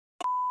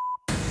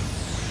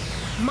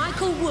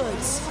Michael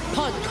Woods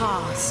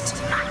Podcast.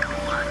 Michael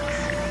Woods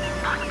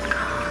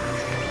Podcast.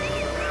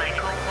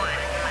 Michael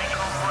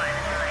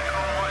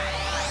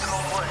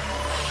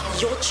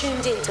Woods. You're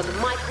tuned into the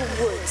Michael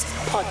Woods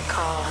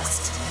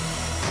Podcast.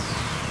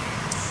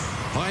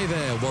 Hi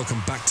there,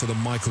 welcome back to the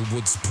Michael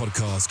Woods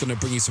Podcast. Going to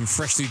bring you some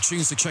fresh new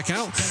tunes to check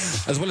out,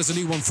 as well as a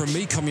new one from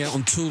me coming out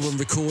on Tool Room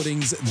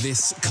Recordings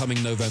this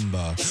coming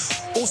November.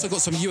 Also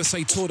got some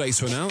USA tour dates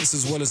to announce,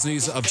 as well as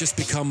news that I've just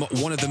become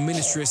one of the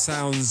Ministry of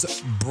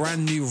Sound's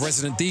brand new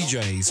resident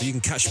DJs. So you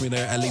can catch me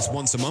there at least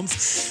once a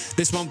month.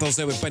 This month I was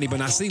there with Benny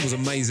Benassi, it was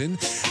amazing.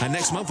 And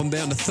next month I'm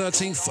there on the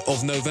 13th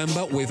of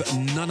November with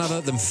none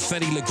other than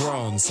Fedde Le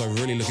Grand. So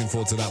really looking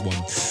forward to that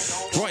one.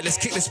 Right, let's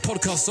kick this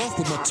podcast off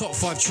with my top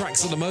 5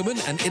 tracks at the moment.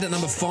 And in at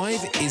number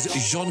 5 is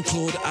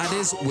Jean-Claude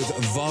Adès with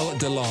Val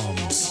de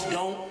Larmes.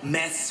 Don't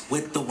mess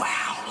with the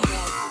wow.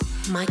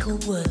 Michael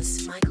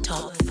Woods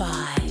Top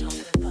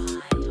 5.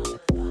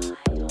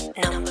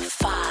 Number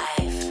 5.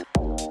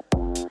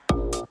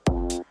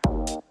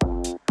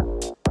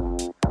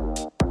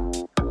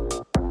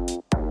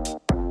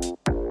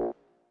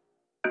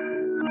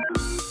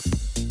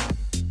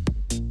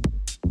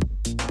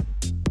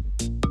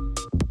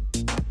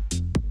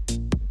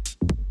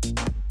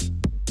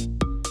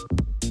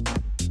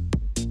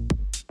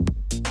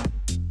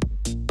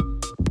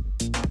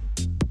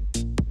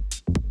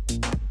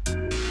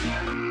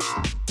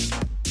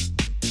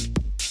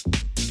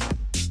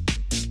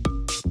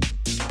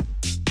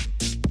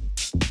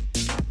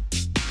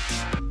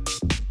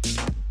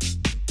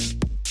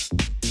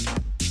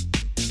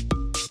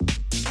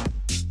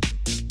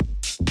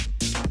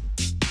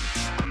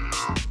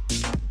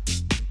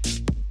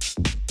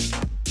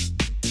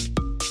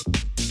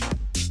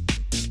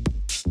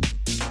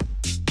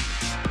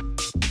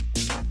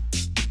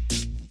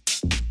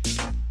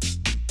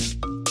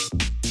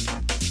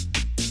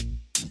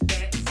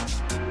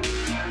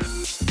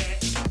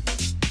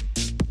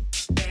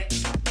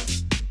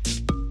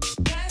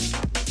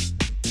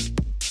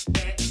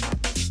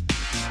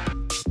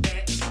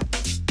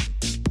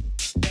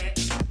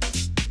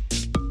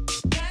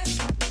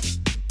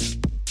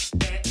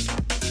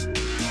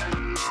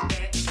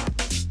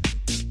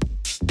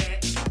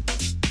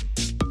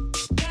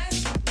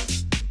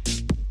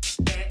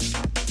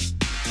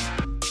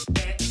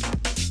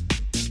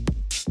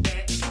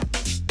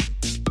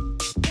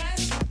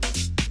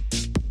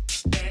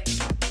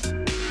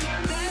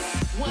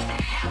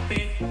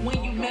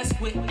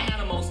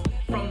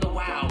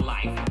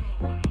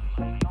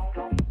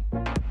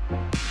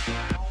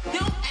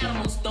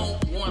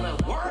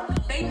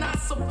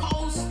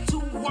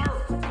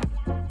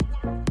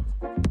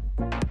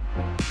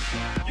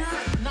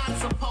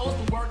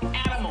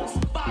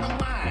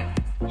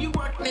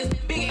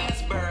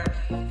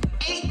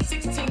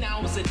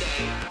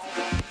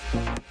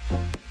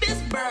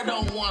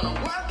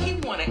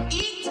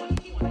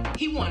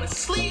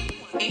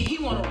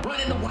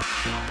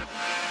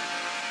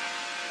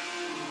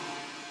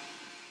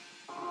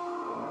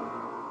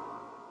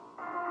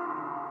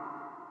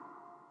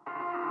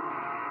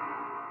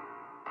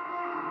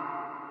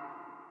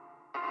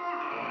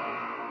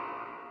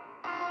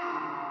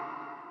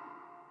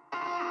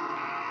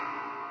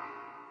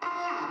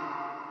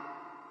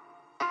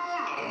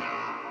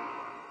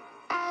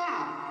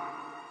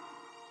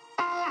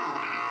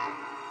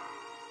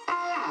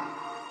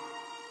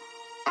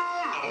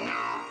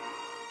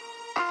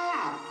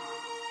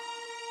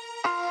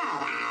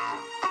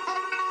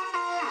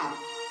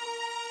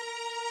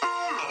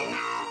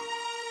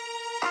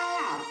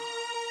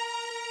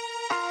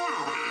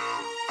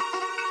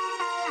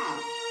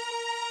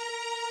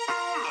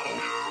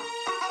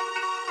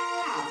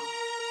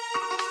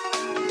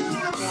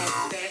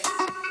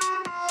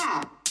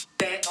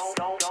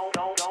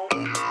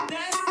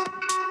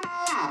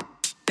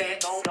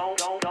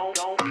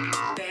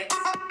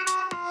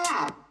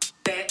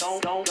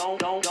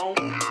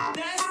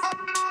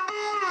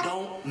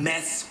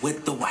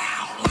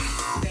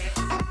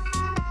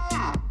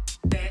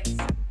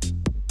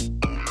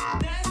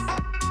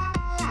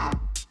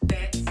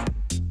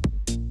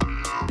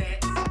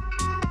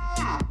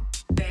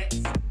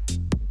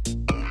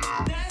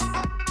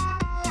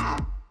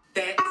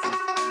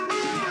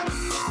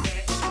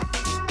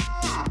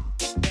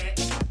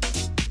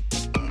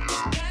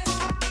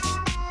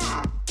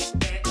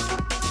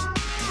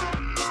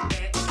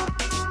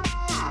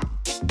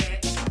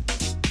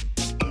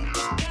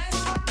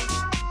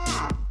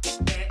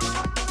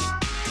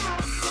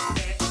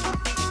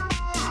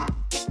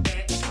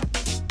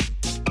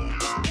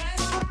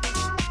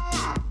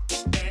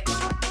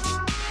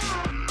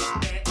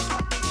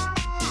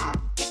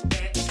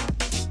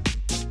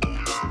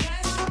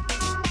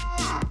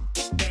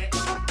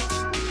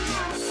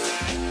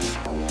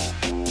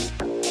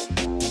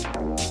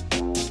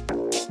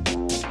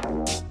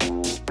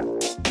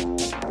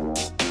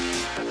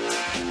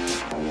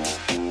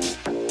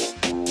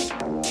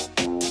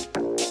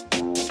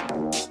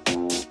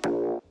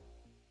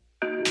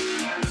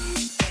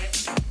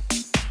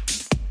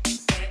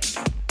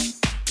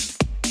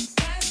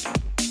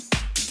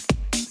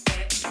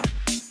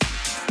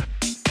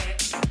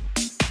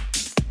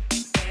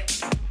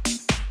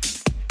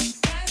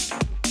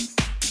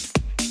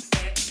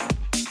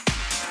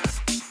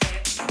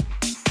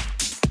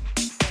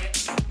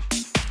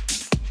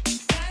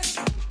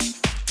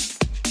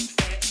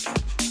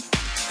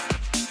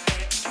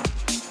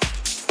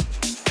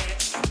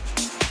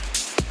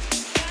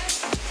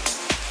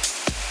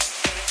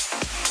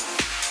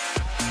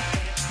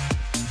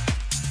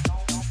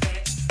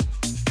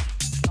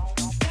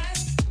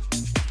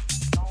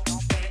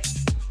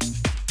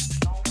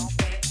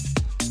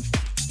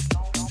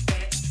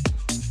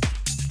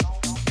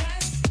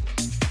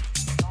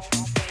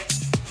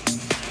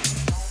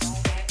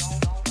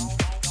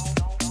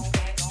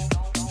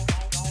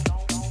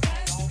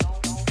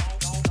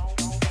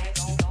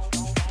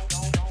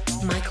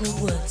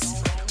 Michael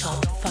Woods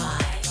Top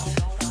 5.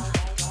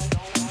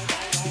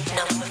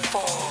 Number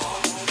 4.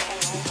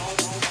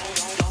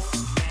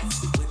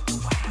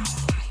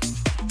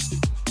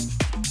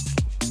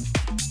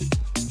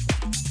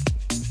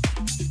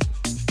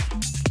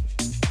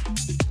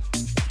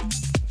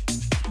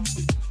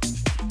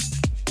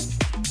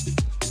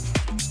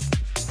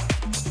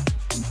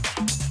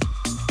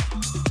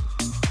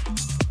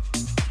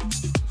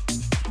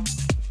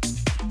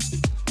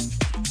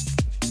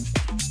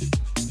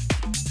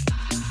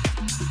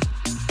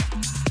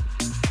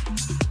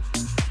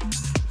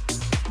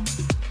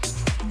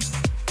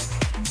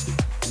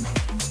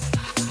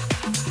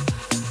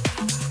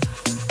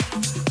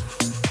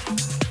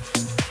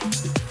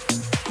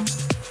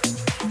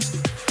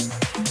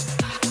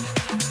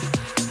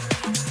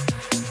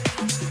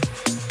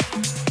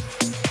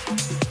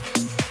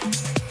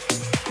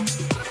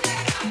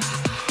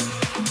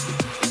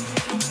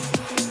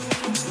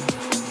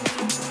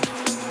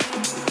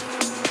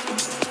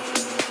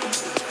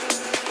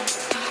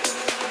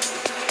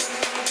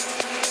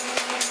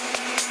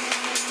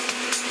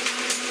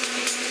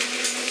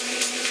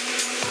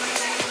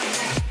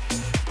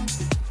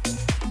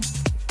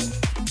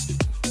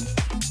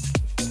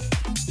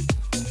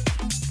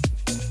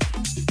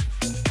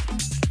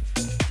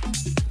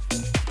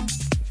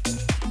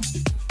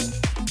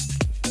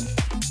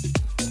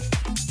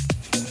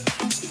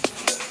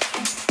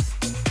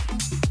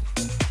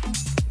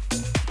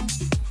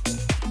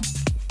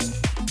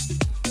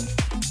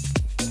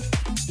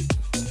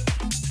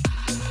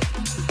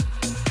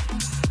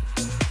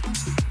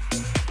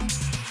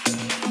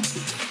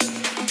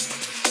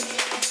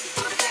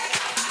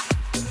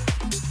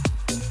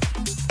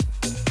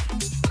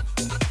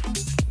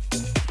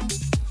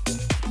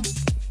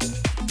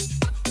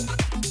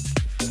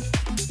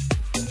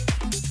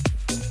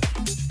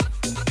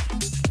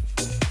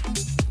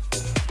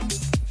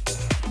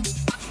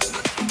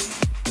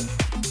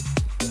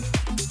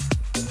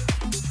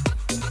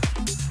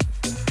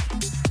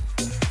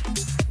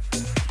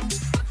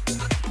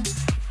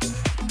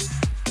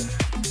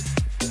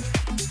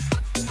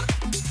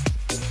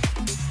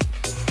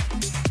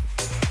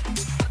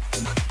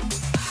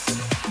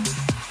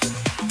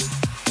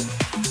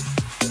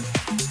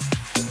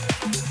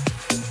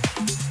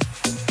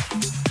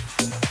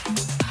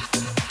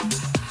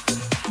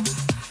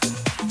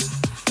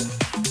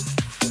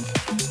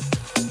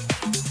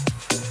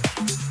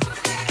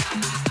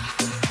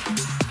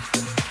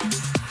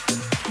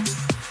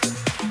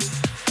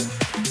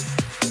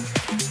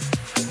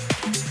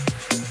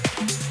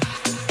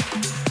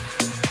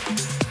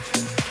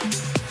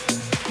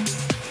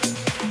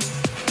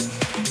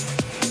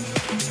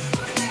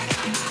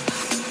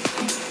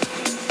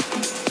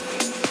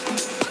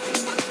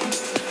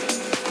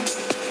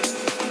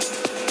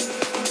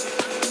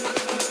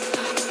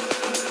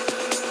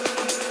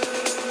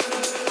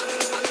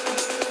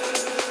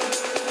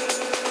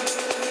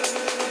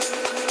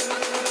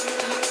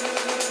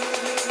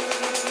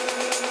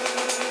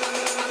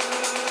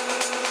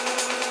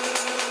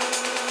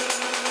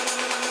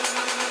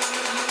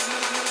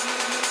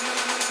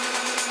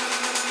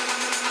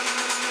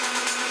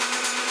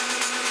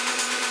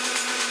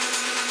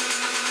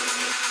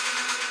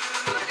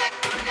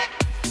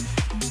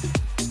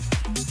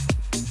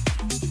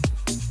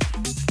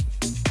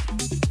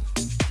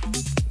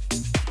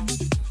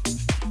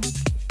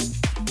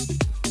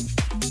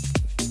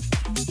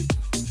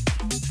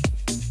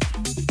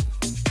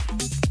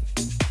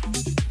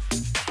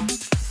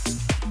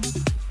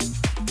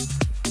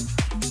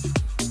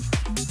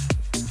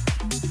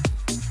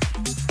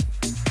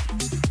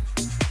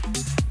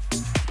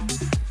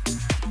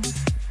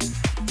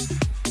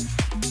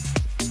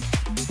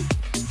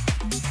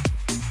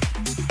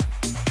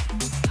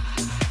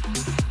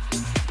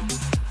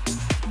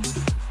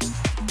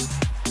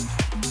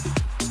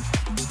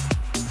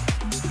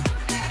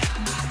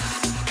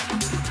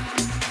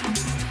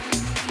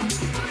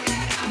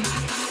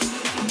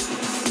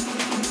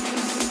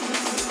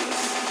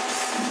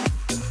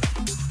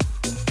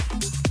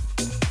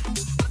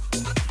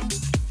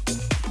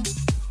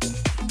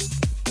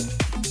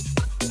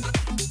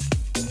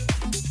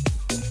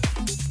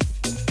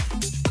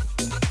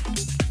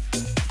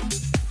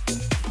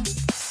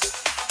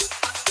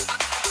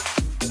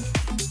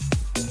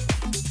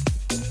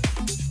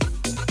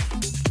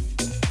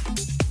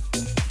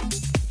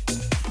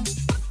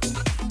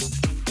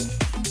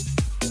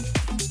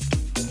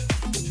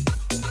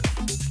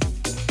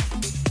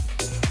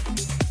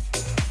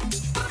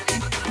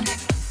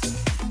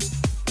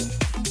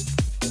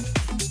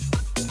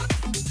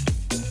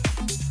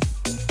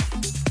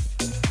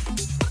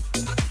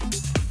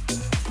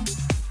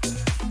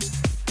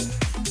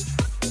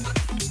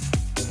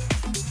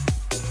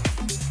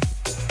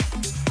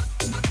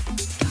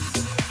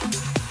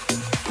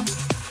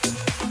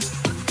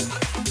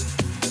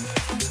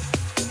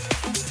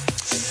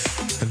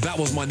 That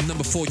was my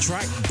number 4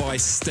 track by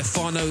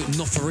Stefano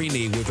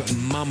Noferini with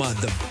Mama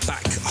the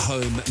Back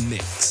Home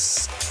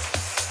Mix.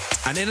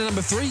 And in at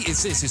number 3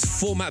 is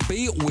Format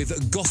B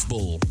with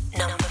Gospel.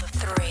 Number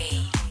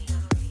 3.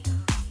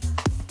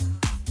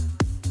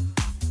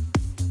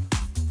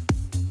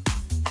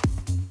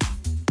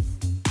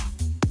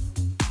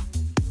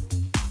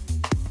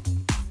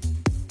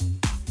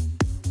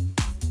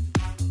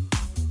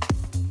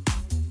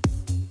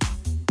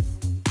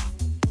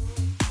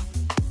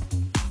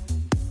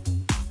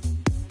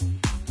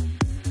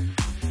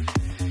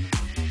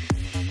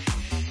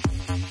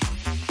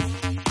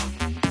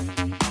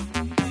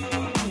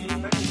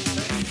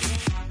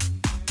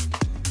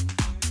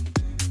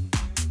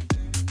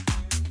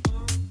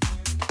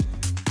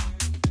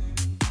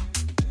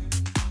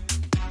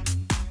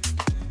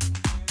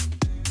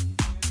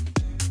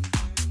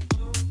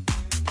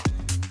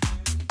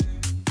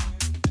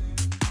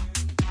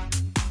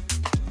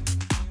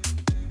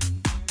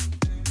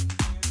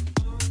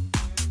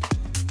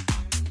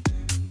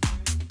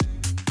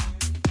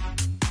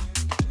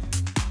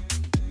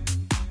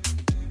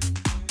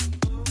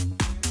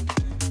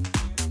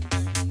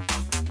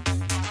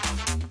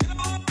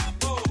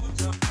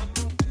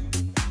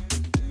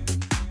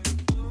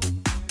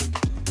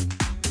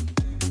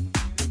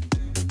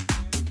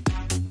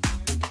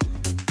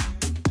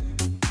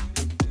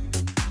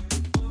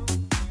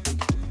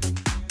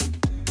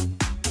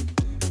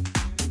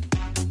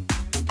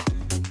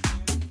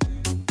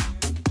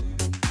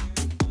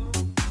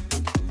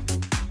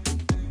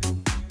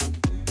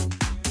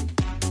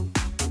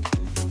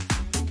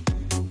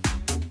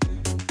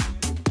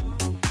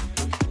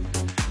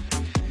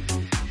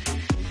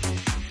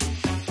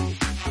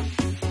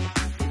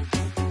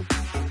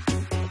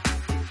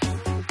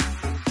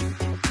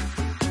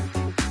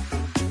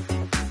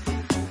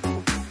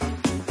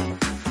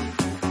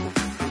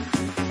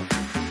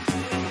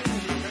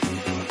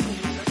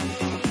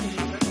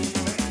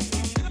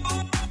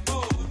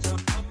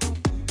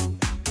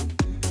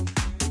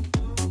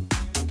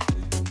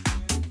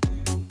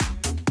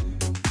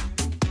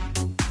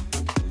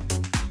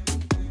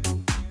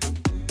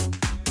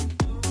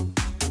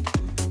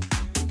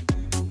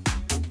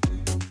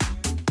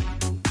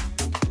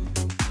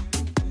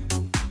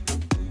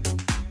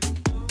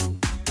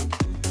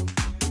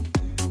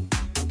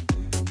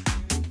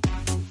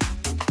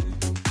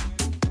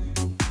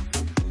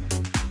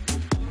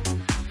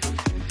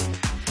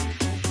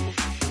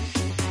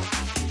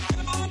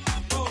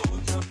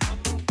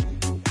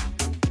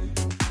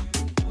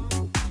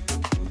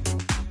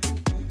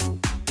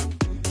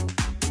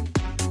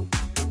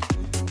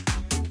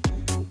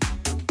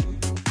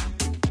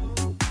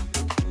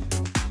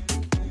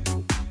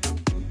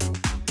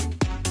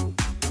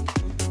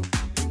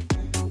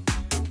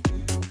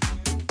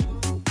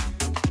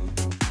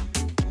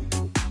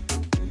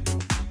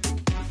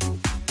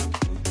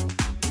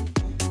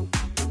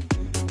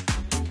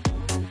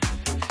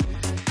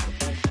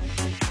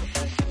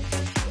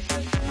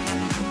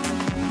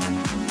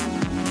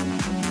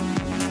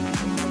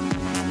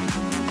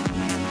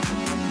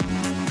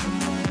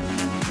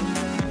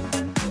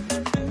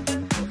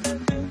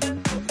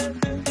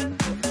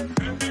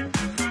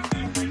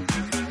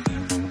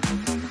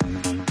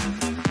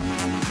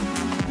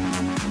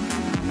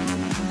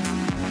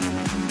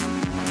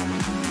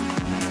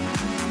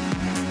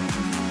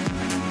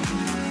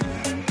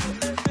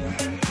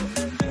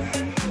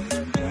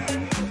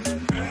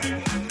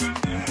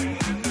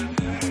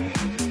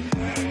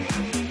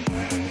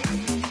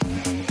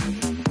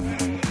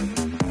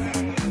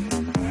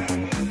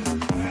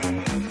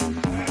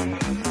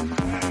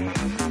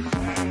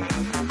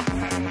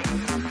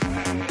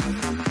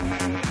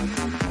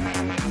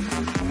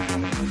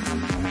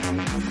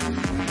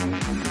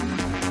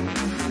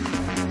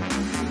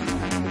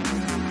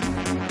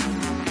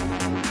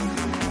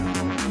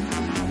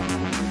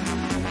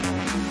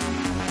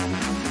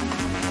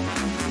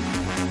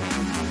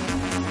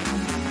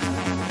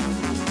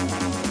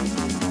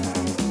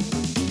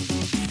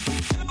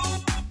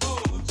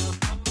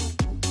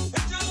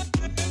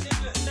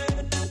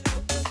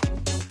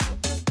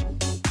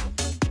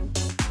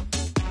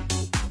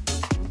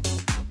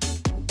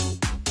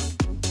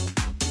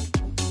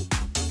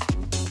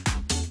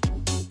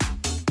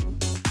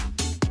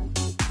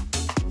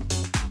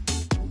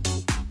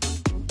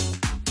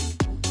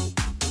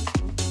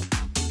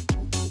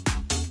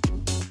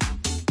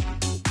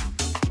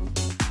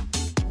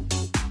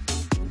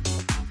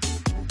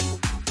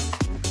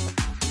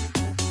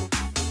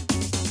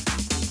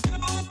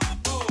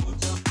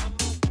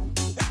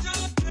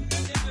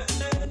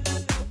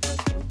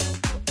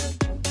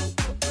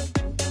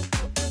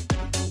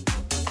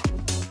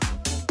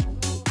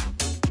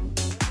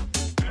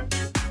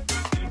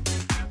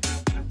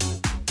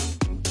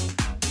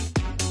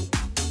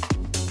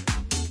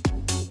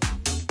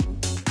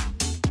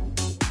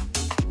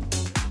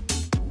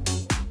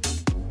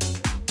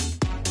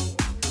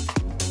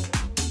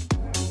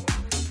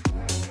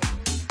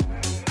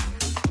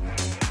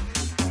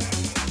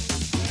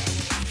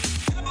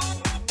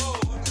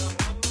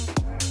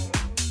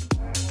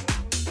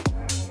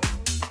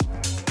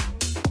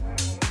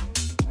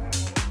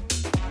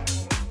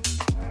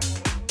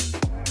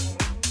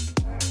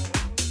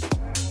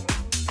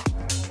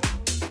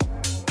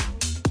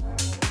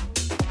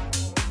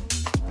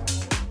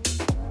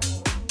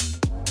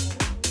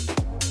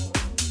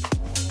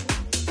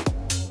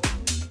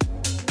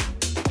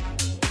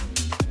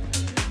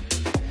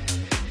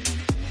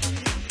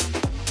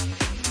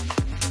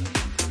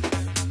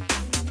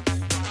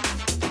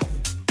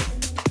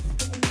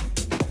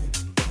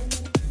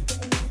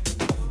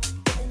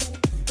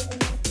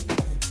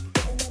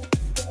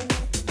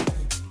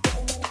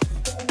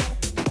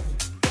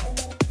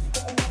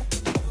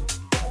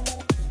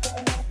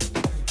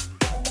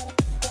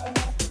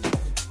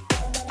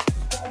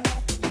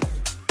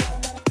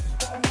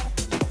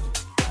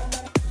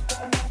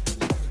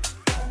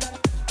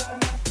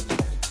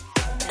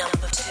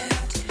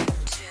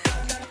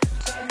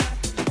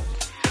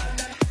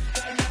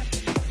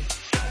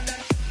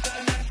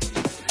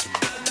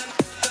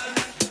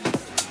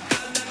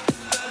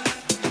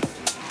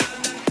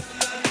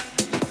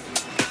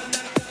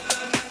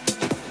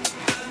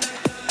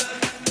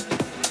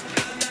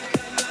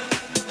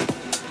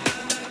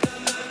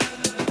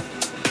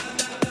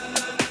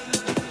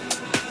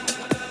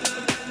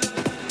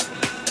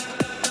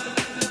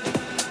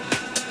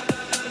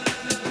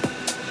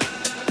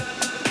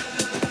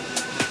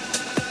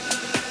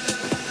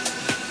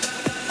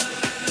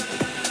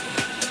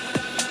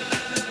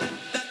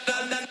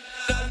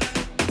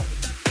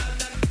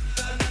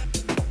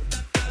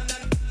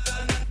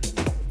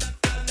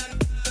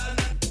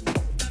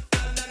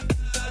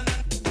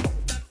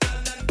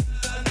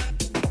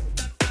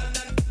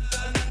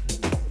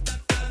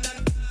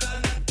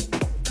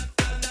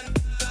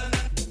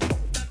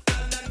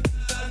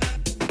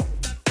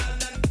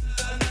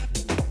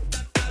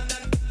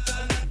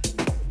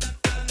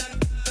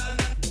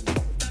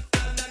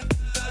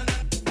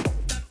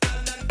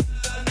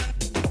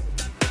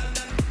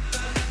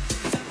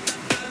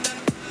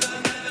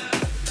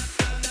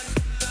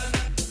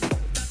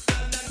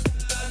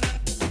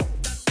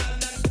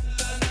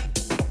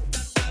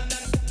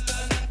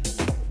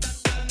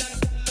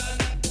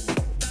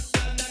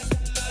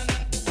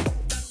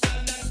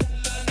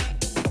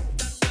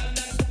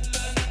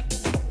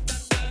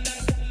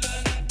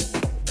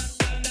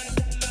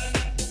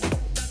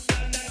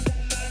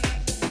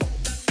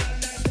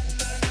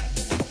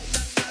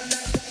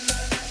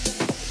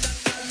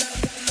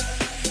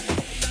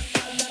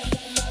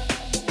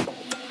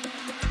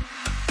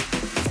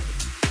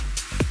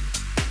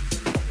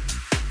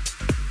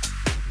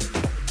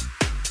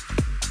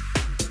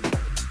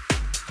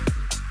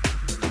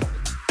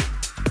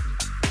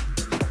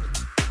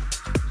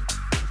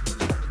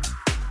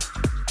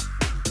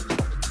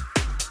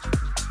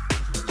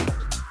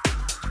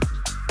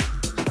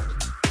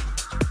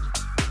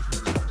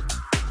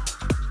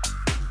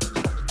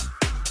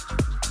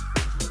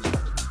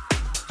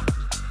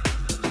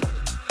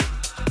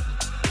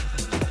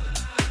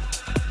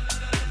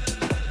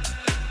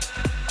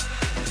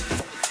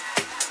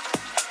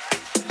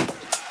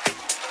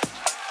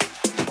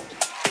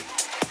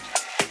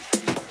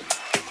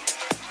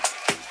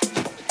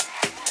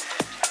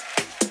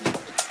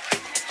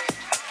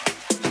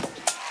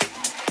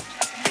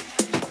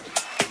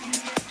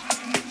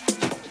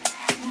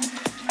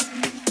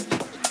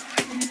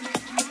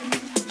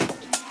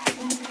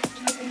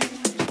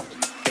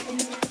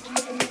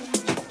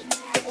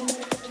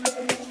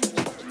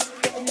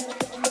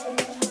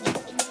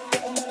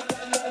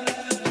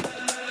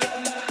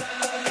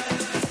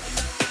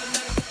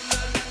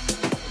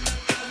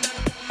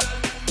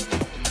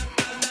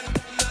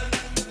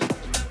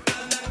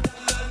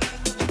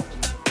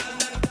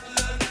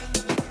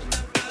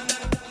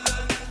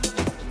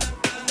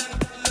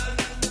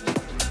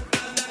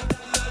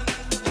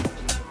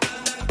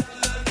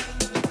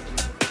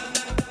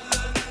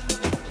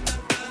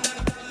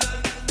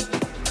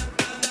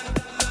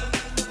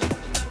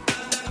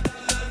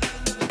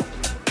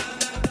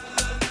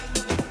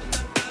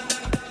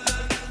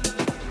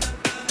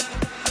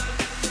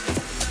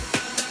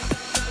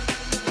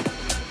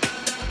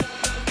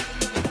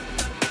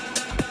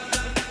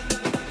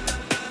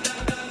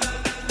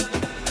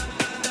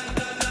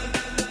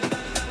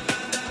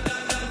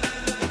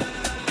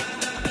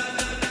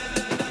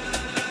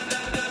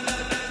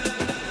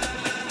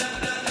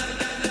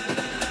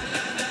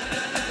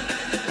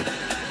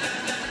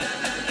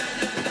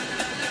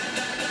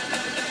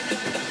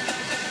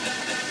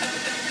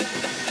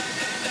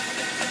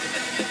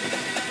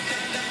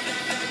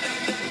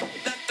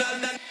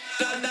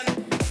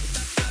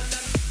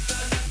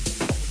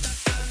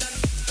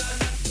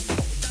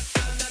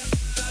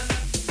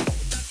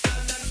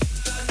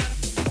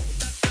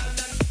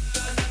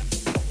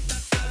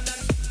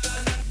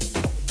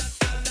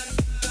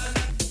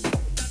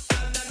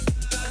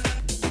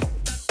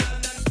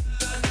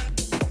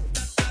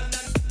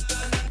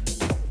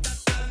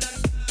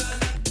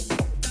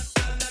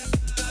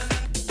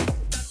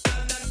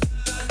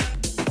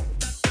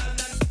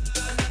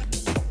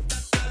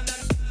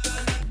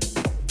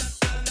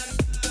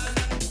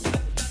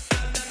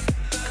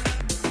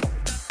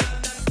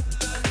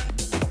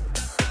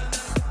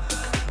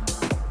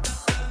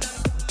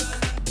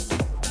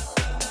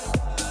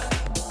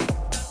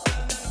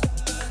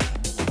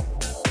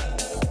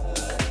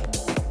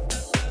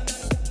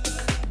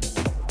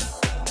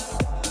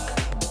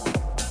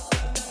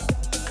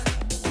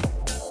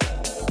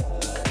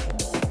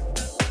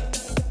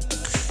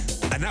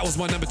 was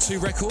my number 2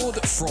 record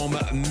from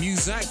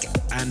Muzak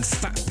and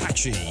Fat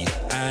Patchy.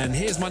 And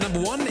here's my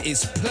number 1,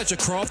 it's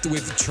Pleasurecraft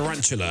with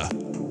Tarantula.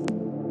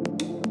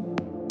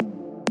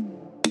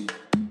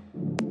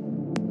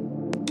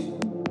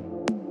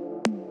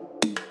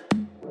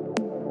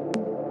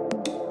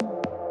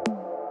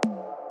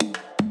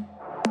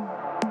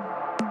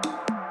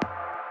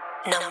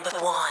 Number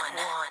 1.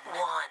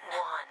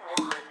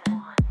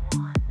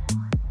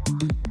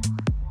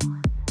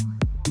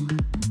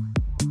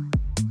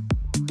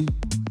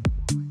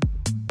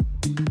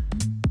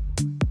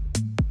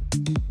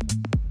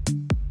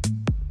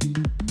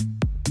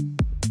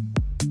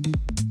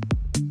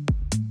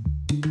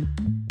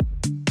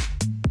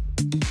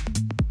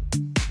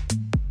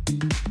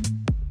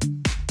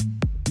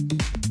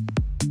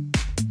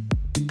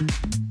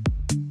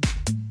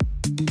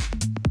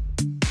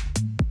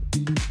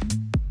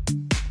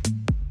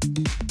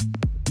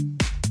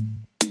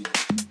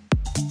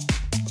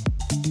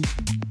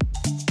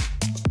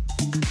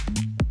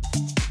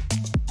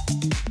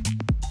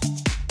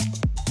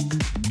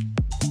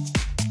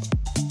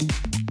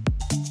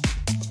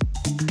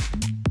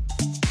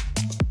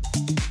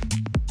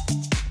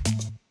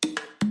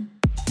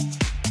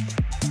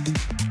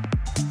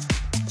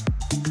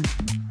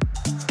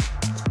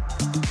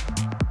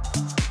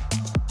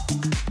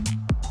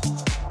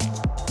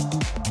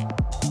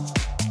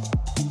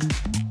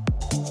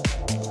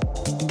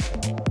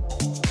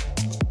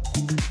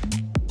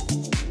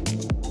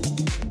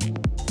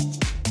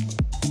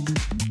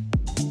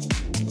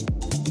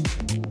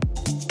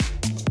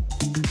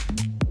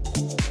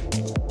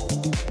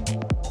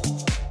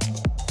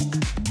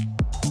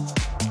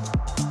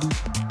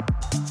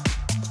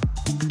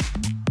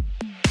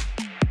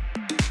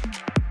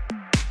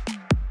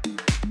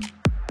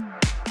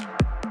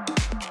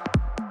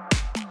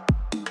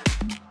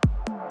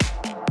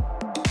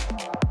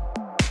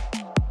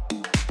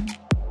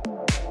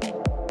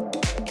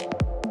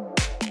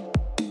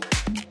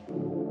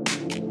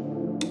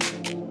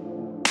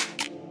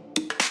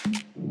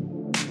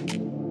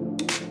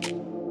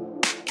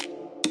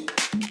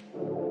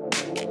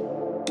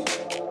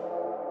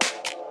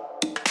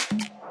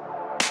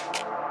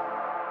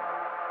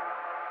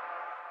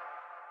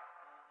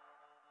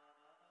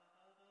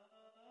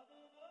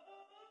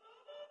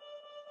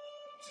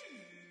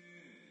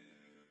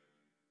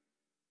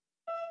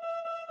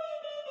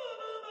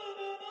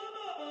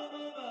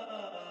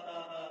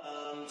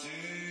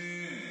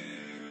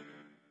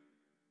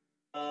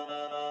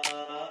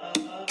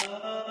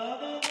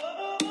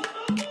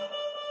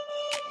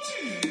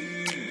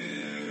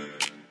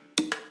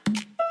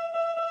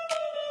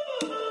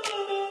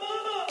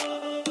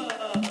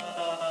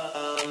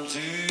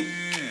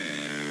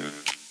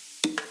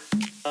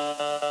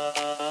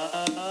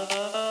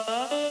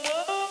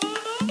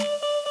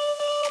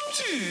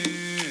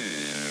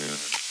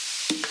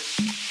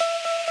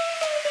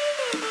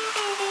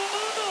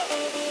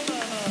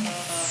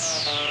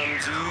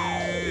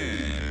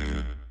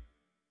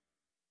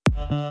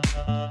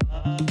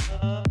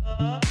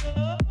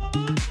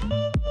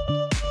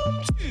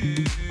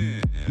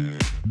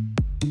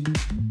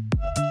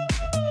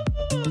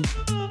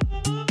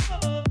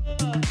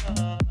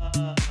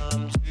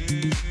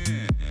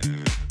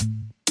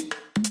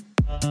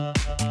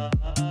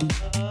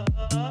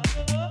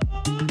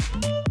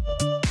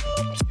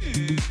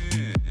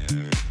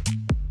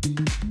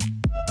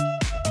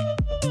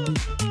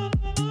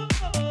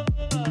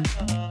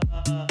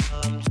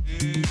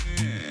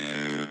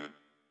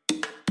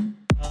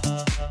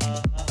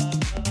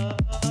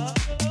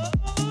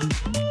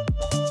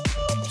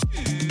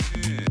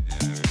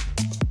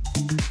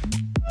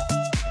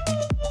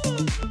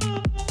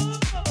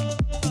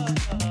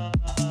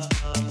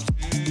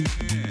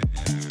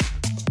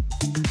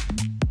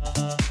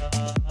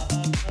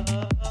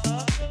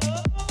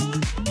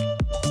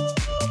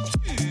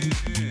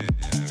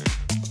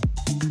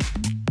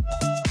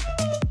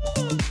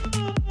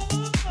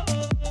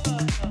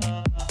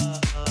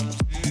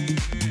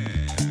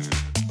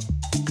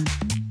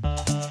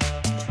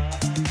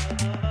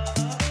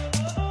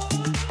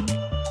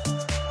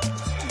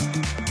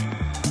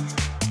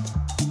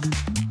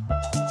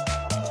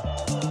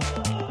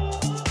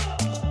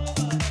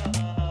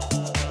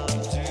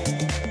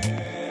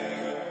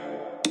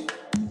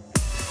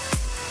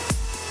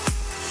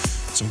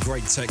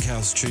 Great tech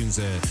house tunes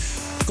there.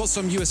 Got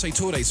some USA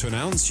tour dates to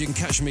announce. You can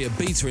catch me at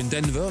Beta in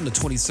Denver on the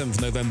 27th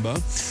of November.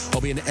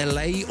 I'll be in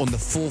LA on the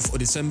 4th of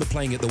December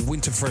playing at the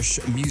Winterfresh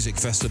Music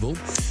Festival.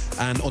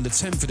 And on the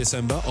 10th of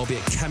December, I'll be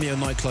at Cameo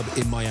Nightclub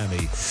in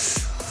Miami.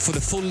 For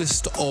the full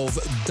list of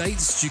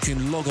dates, you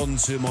can log on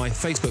to my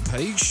Facebook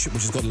page,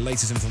 which has got the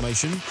latest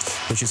information,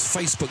 which is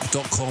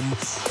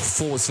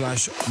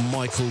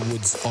facebook.com/Michael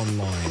Woods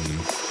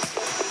Online.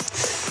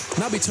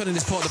 Now I'll be turning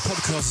this part of the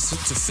podcast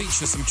to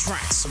feature some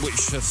tracks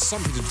which have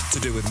something to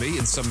do with me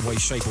in some way,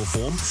 shape or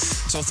form.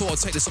 So I thought I'd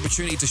take this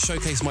opportunity to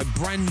showcase my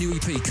brand new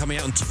EP coming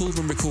out on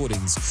Toolroom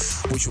Recordings,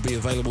 which will be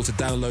available to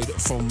download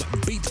from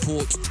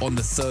Beatport on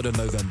the 3rd of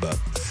November.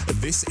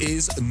 This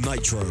is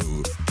Nitro.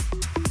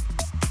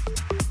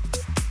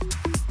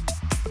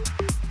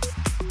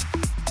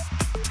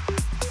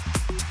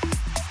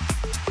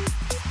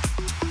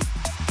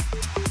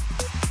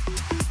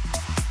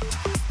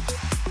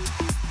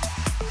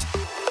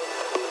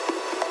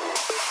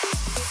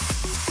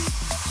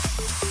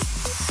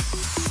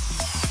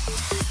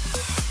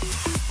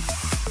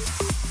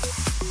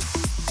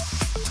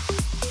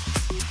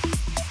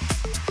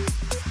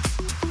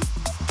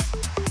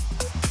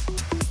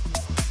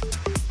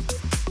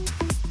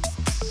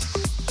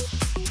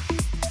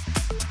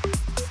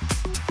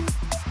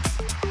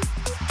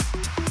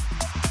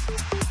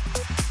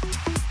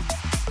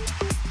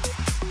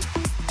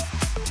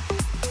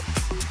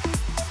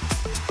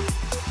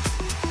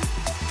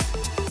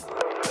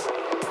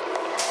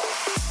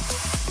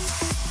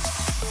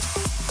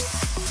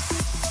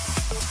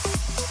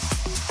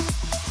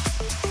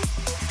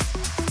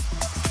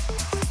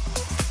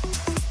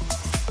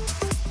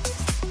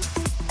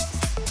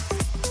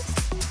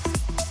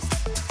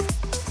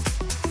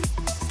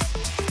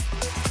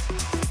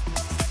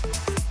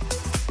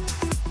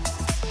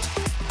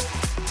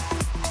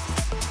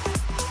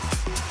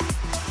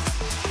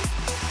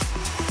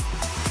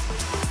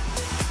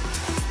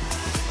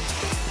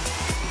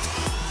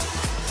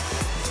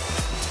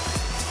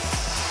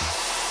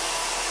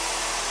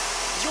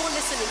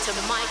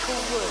 into Michael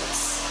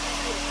Woods.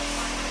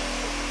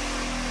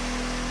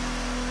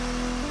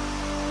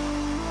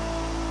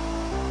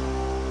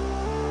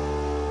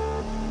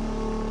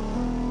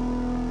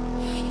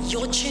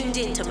 You're tuned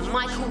into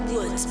Michael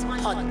Woods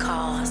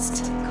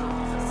Podcast.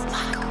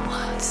 Michael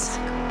Woods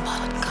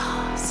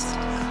Podcast.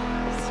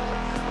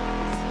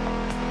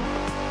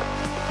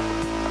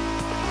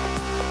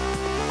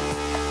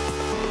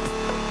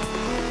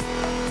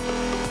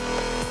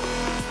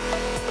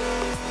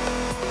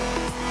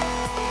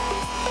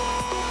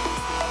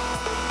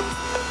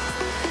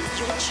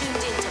 You're tuned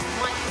into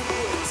Michael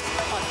Woods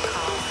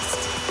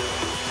Podcast.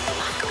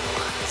 Michael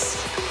Woods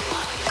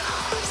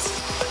Podcast.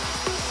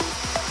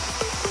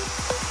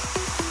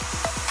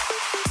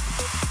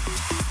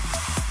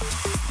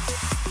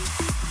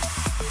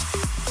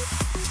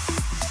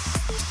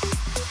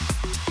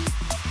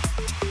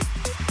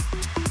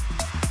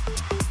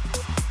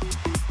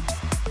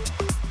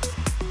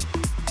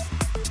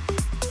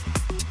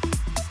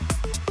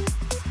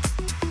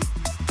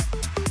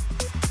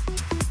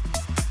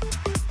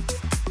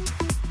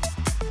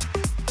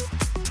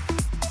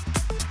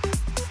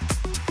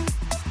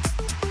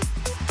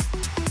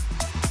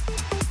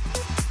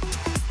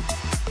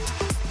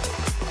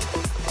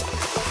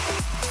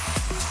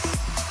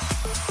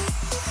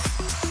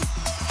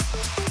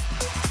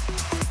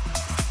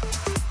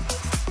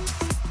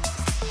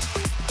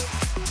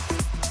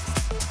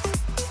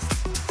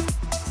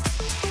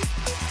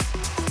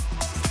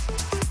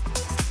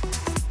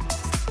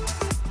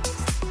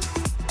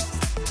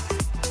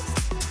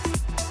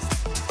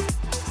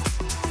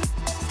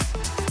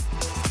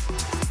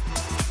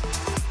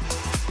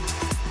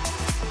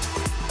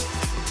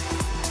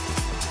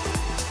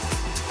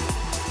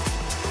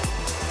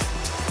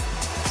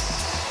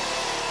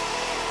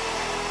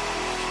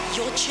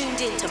 You're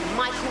tuned into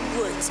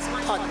Michael Woods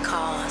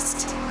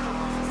Podcast.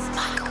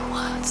 Michael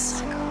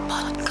Woods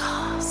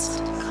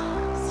Podcast.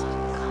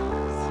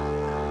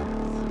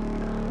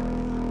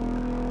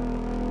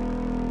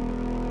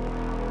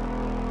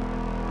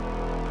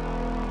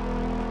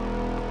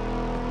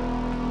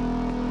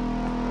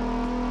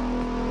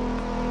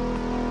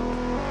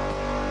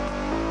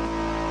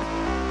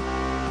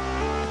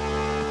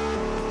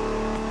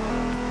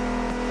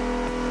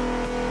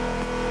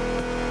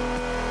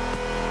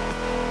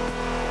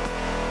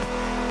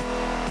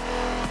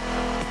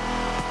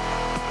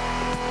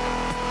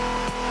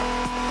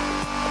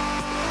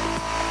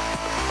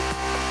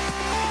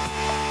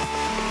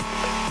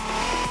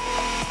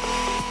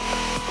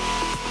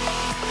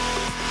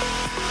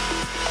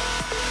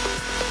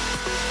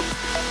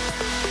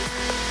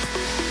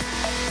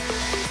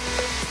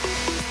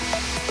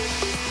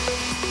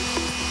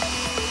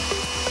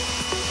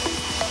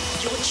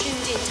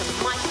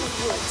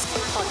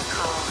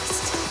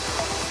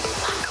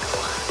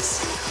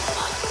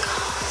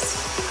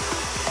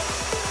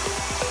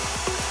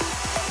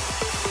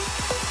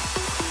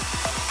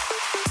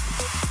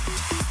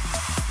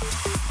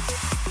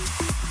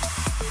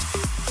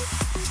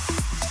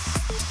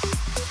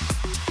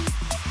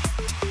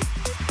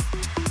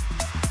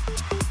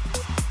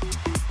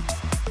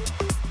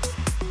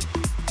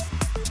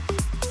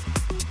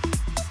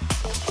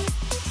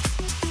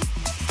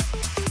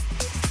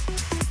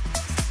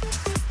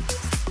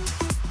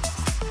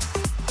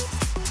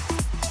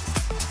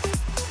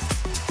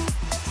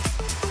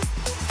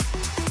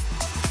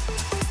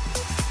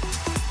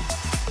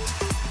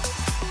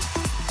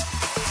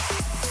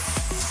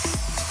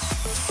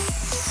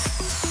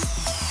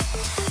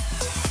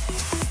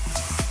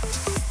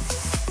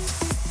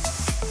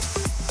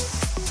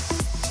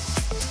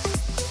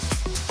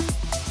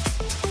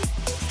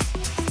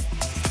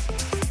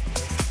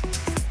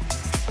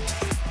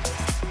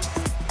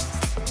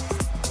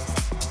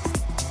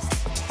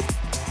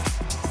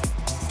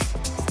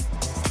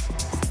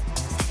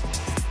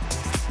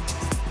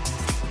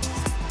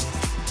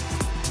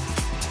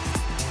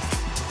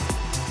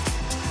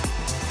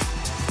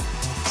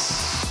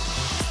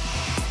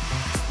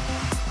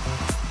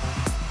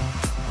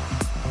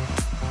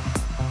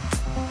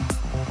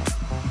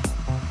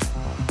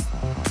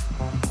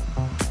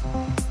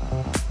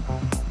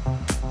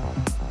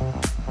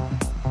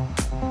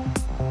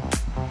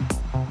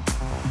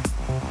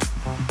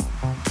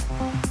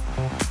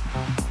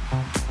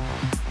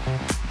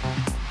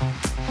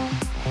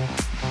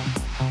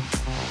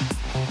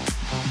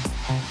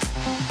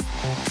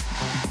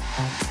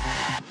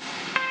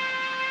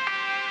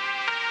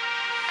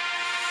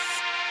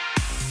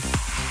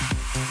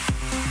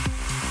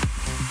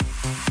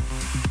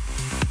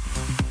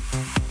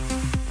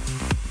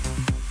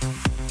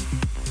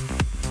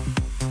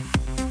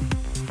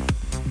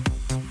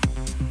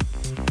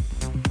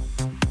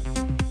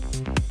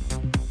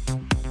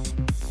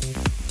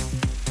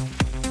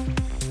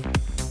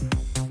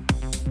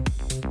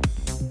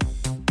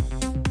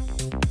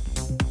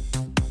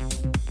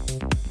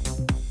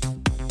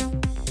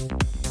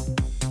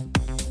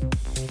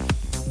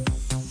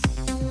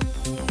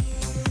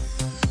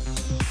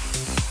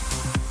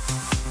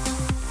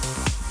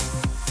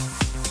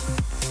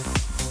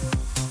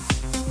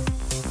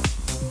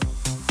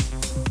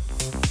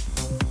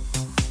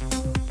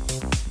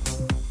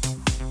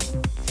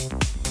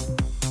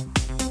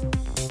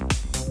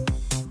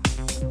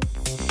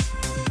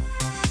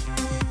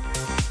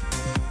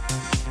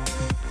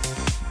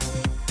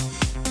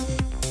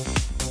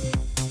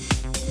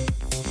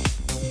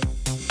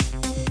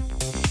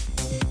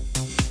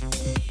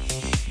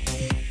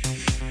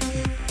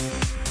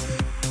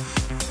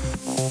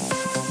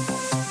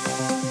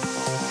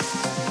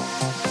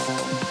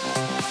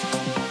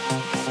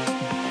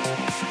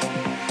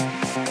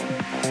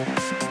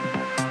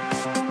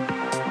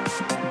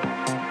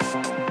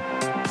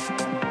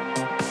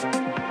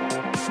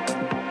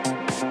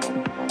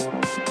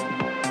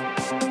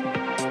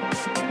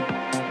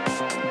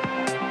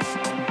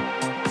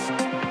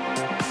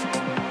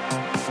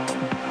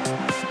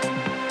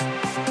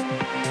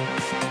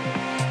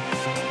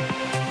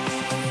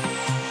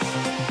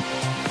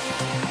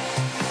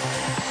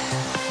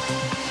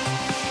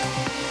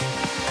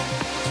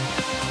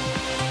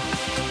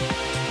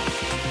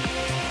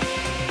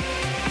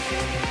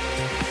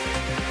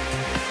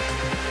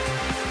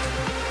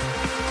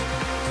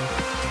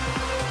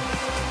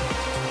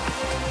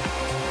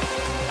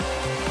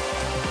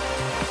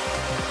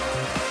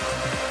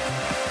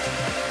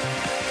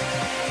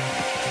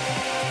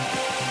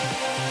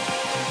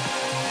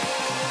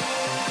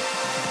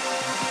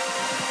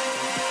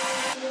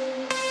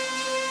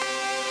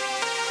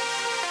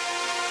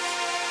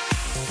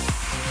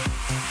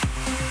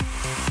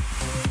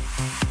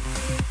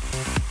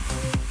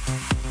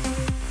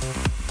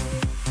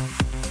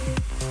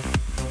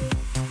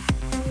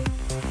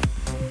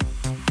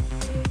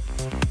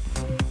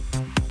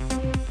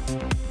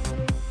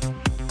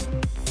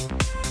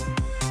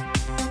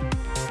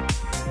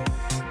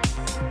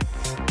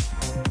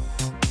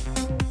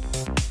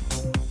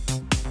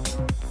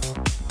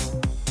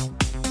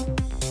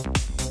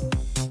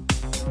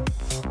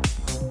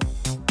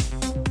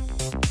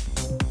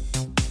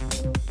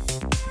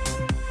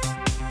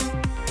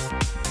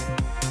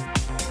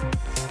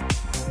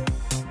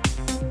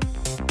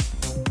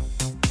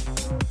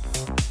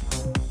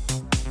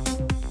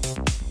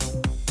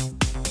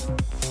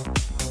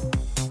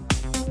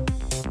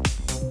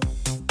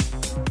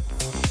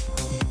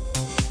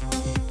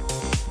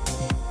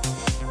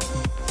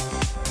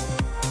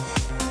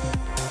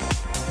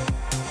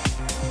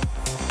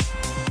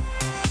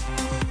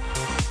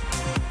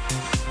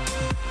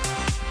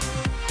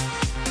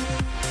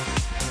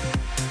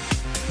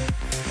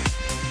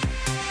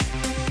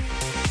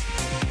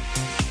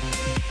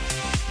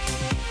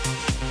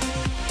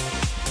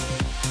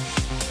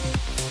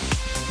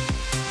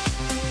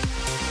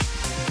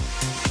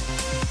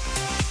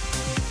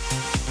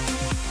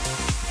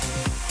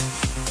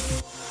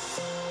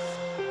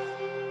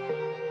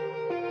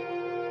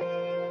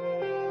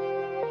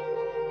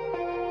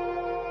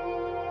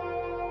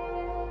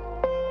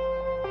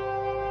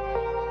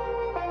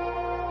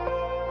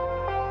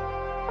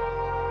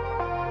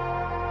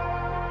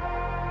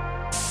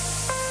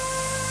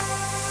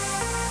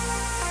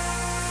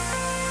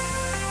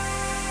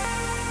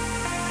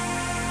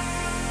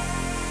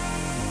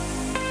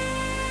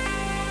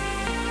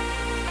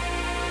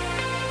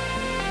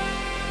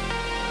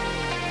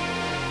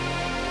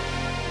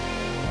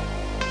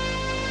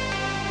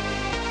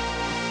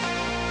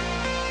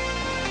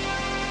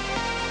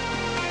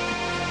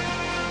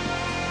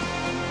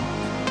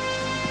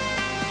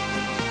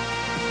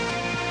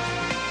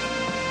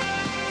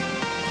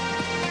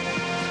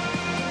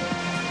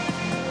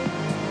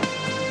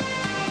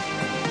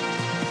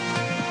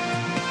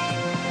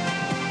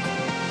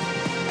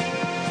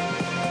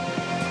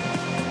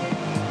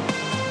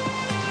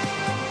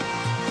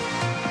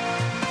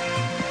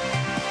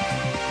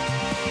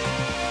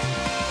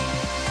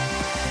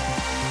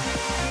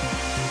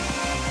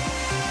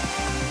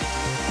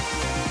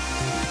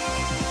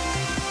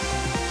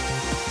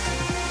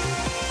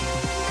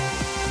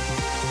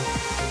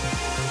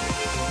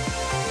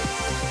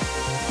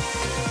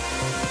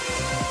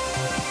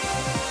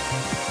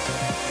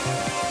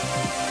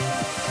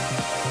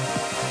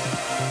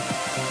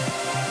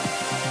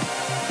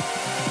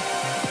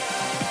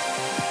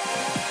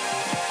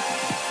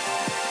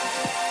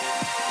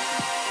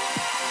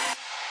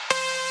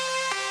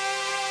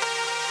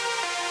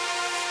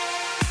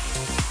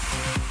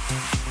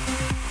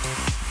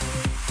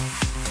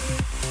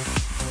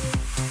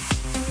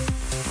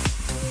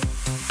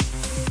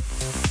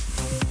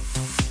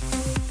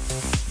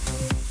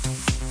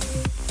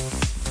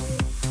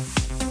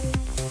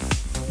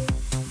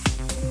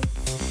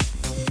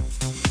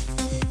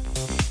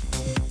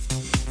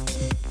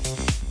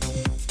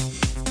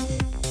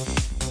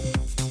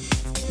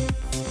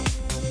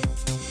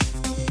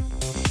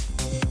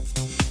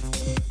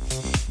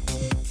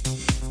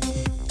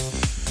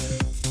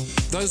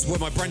 Those were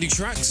my brand new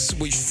tracks,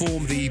 which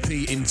form the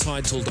EP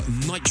entitled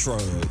Nitro.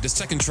 The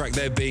second track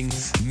there being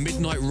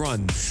Midnight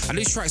Run. And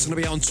these tracks are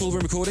going to be out on Tool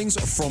Room Recordings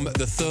from the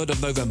 3rd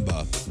of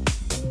November.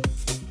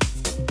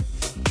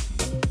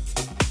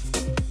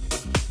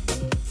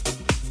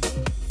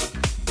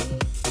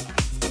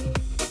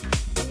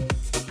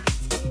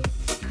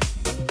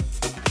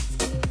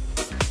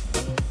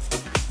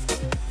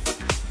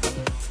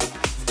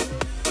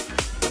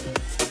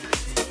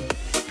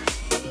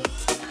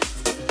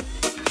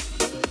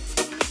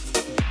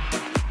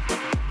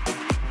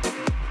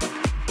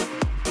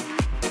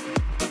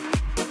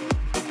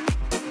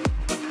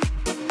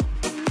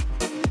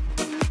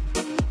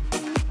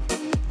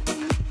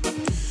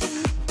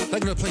 They're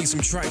going to play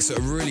some tracks that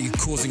are really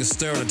causing a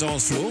stir on the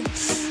dance floor.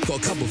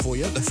 Got a couple for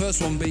you. The first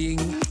one being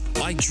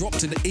I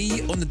Dropped an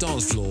E on the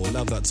Dance Floor.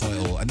 Love that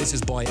title. And this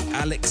is by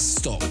Alex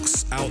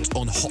Stocks, out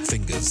on Hot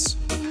Fingers.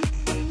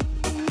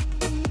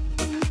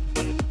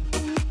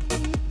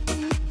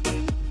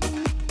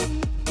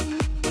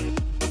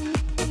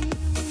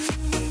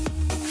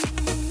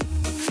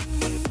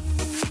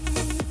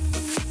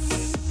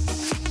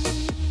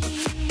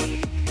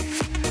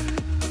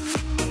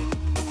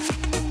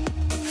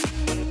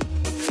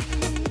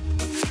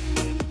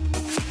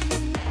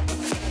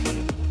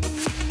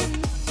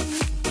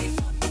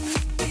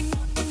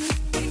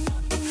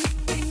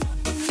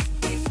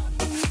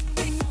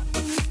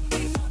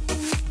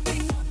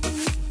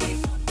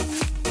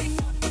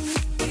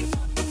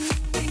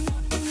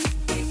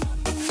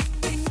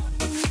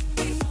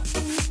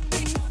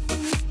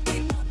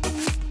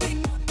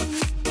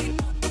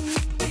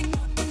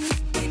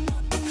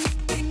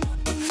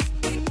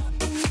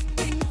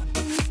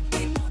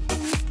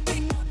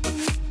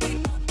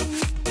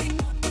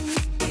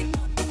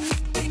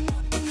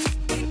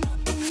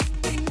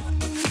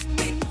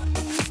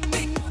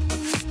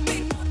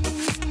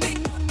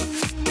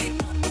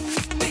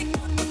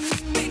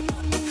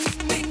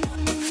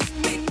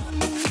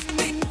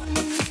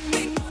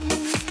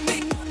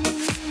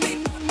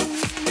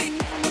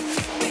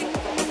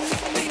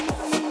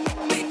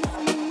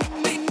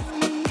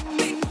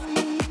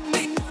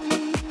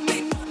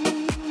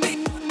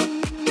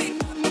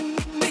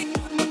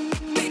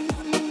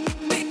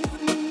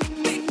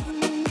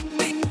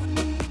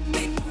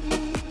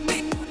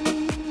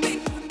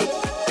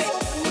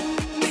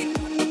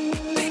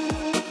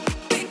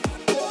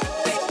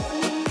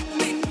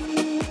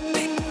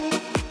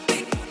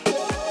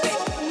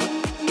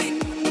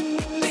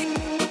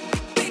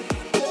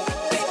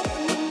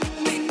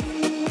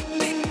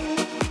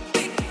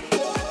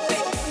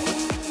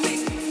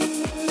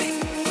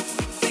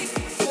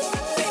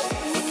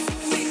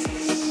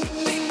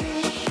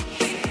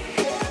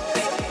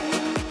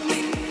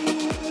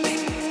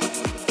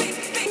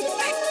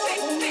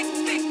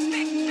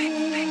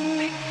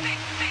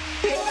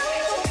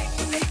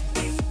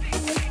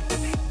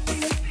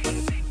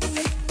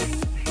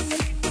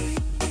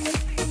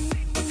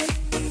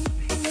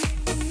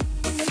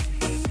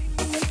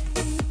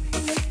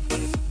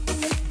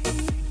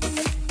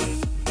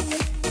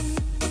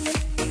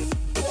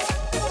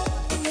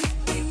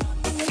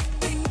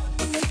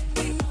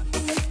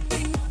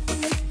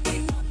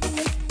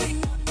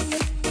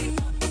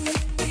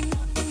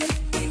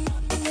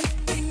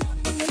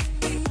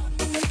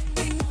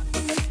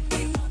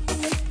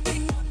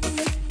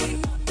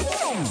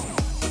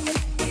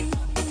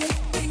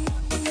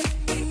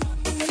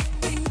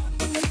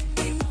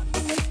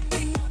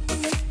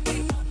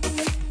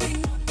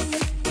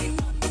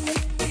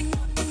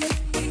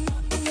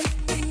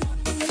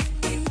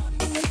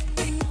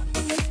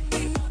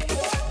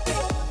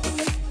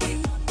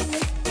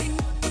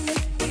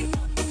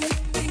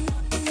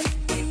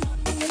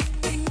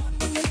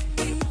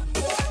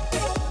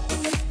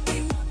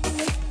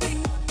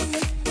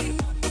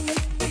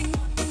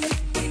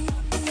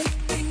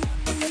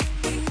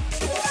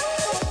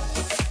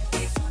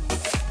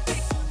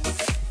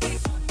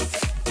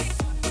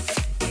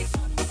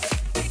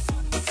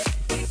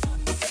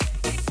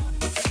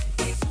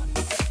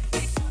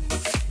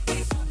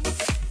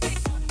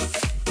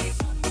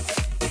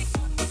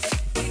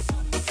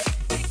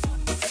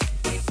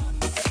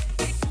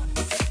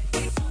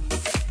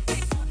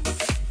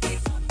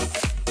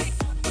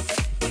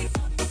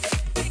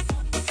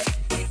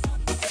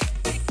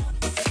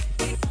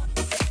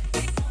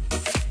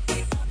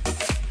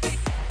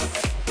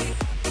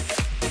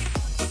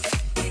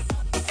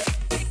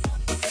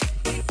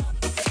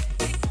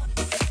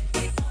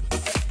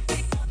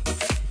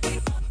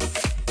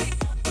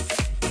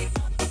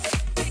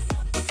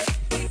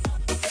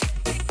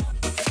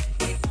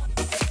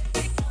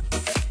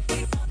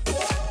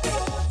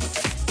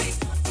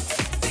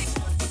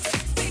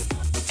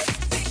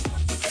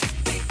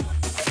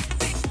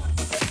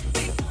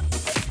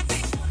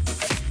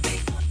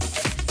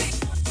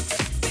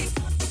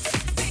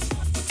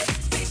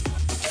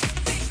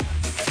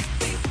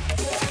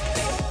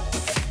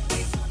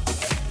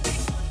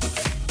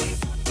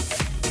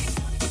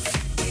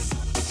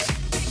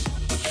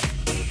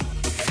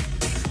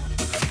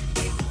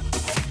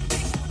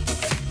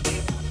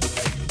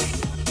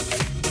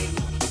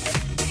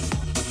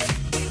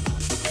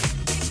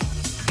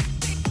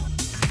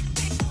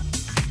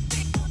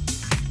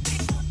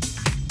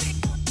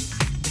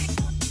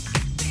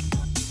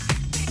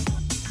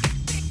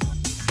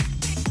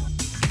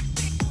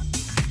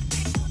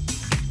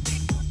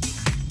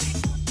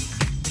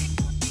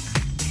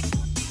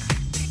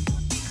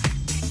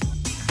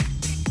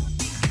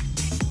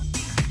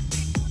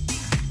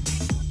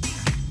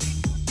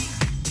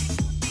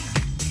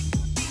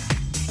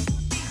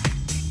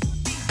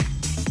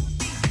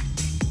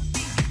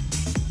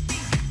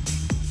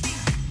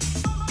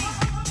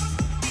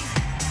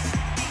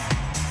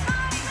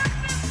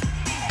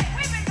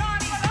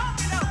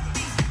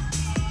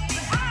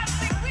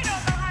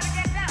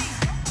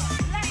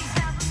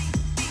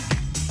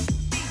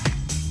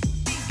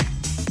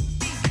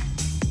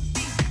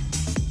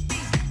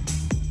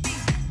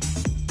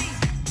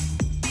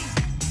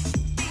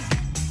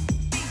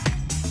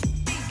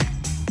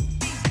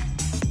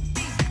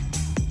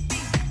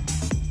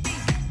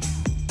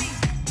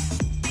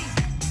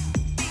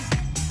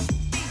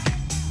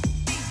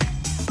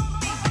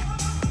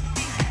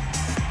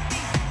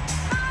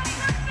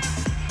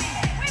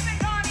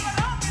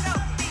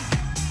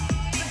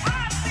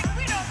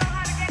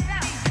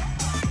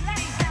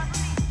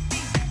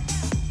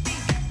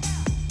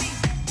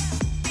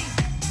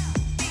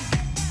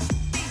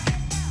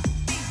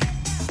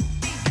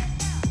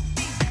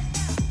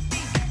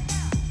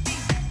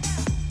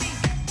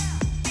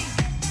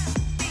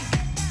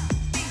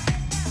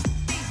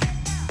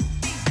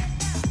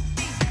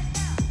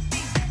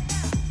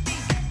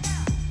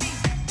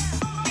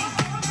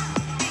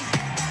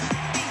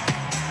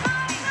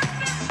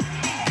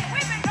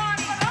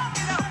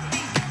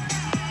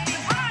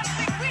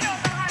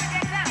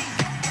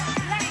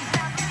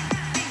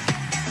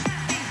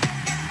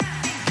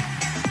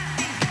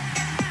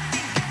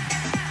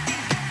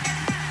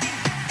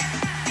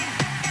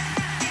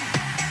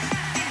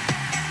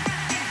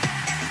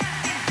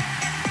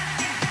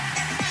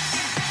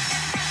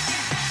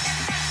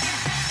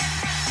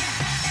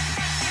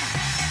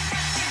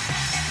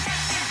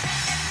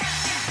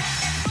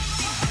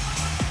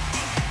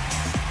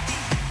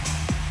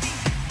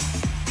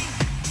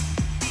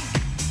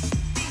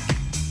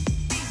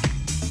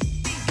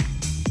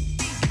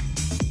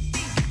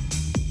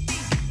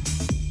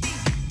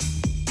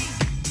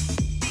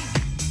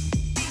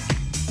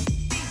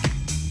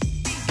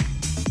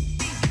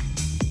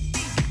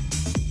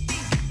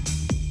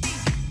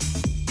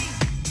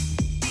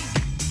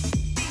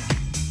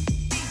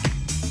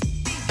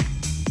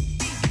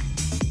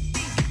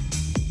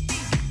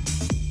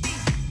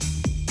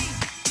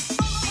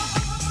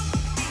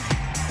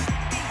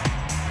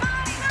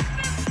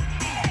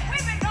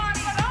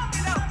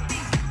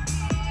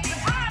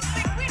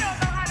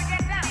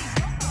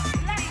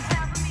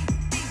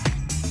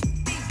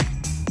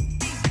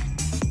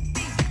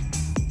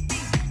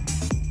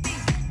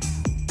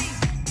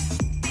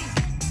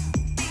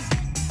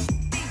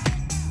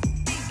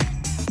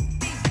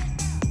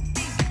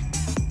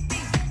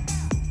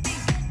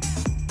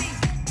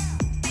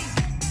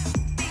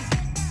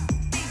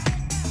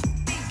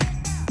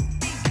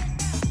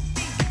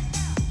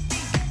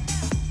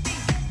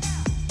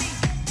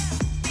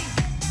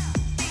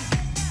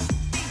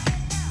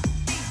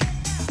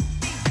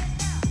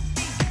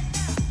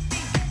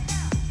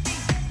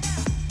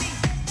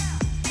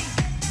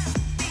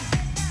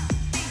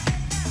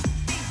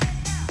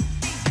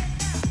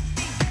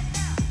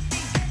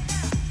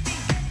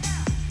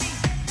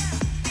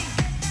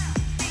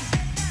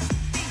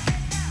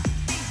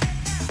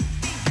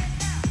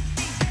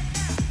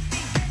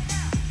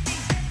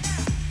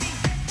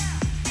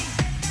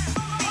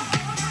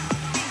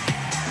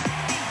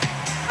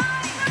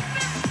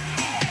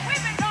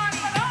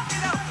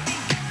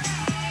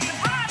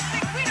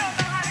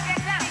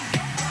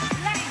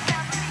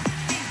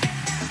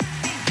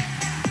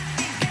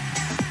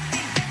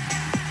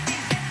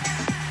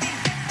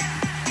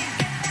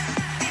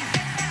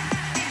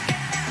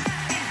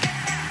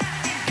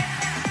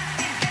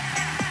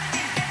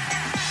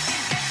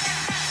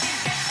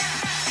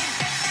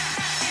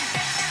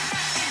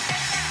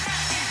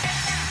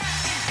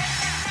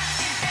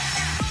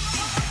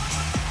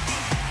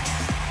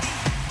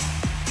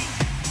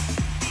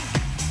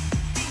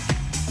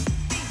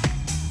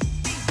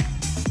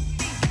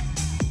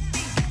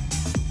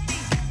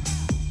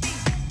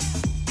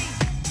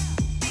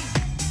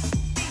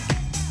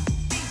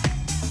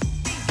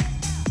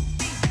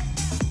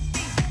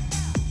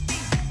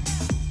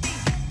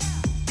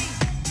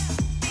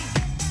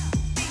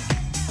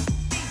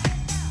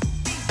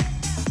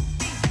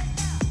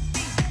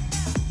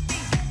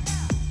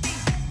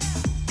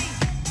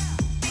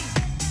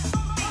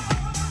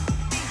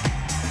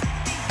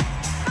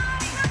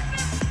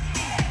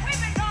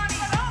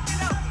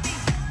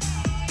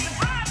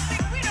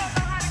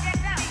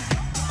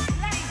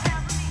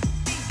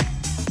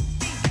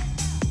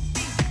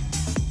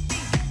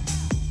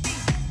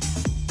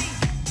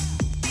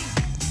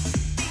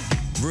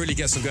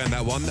 really gets them going,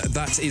 that one.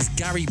 That is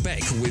Gary Beck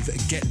with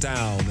Get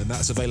Down, and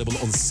that's available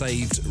on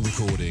Saved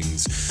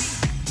Recordings.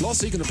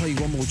 Lastly, going to play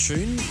one more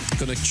tune.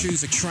 Going to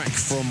choose a track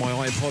from my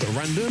iPod at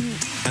random,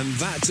 and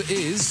that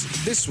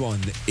is this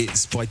one.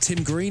 It's by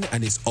Tim Green,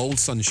 and it's Old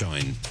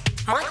Sunshine.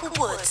 Michael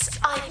Wood's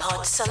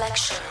iPod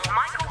selection.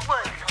 Michael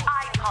Wood's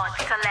iPod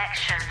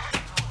selection.